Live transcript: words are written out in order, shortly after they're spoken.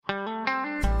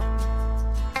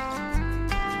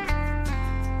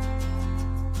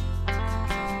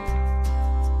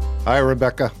Hi,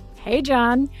 Rebecca. Hey,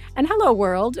 John. And hello,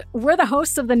 world. We're the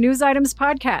hosts of the News Items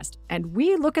podcast, and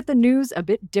we look at the news a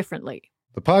bit differently.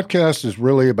 The podcast is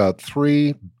really about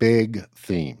three big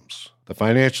themes: the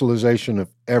financialization of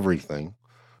everything,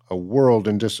 a world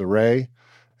in disarray,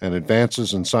 and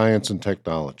advances in science and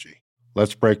technology.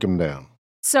 Let's break them down.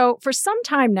 So, for some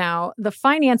time now, the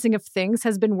financing of things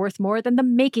has been worth more than the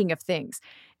making of things.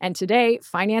 And today,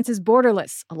 finance is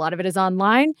borderless. A lot of it is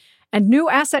online, and new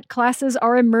asset classes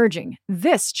are emerging.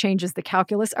 This changes the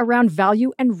calculus around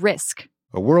value and risk.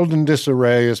 A world in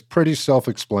disarray is pretty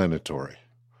self-explanatory.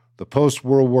 The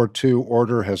post-World War II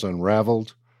order has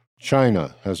unraveled,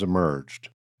 China has emerged,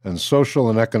 and social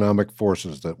and economic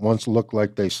forces that once looked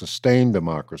like they sustained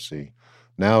democracy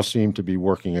now seem to be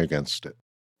working against it.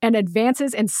 And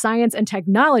advances in science and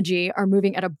technology are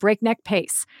moving at a breakneck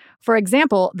pace. For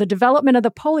example, the development of the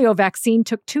polio vaccine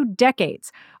took 2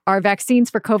 decades. Our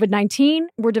vaccines for COVID-19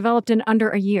 were developed in under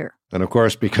a year. And of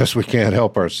course, because we can't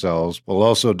help ourselves, we'll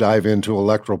also dive into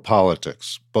electoral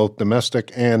politics, both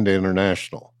domestic and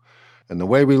international. And the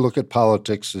way we look at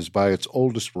politics is by its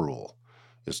oldest rule.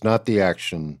 It's not the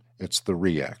action, it's the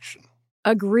reaction.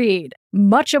 Agreed.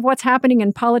 Much of what's happening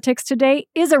in politics today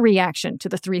is a reaction to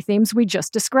the 3 themes we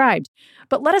just described.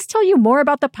 But let us tell you more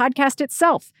about the podcast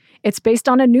itself. It's based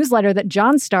on a newsletter that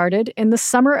John started in the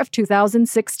summer of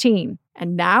 2016.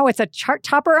 And now it's a chart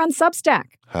topper on Substack.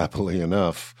 Happily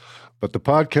enough. But the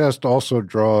podcast also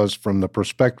draws from the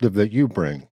perspective that you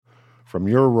bring, from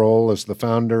your role as the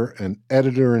founder and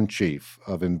editor-in-chief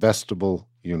of Investable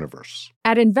Universe.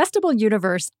 At Investable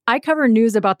Universe, I cover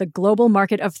news about the global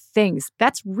market of things.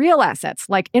 That's real assets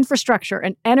like infrastructure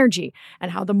and energy,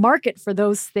 and how the market for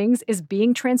those things is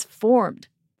being transformed.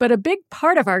 But a big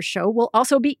part of our show will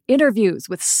also be interviews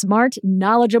with smart,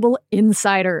 knowledgeable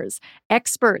insiders,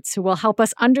 experts who will help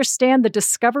us understand the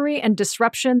discovery and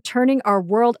disruption turning our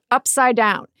world upside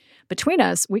down. Between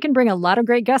us, we can bring a lot of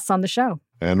great guests on the show.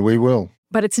 And we will.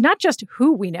 But it's not just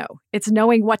who we know. It's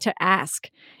knowing what to ask.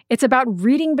 It's about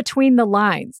reading between the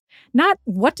lines. Not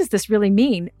what does this really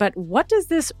mean, but what does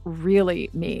this really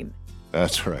mean?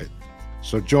 That's right.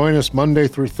 So join us Monday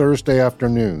through Thursday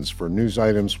afternoons for News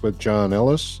Items with John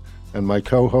Ellis and my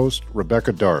co-host,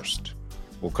 Rebecca Darst.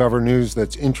 We'll cover news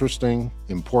that's interesting,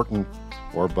 important,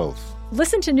 or both.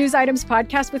 Listen to News Items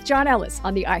Podcast with John Ellis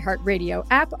on the iHeartRadio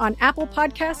app, on Apple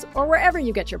Podcasts, or wherever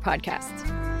you get your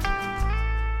podcasts.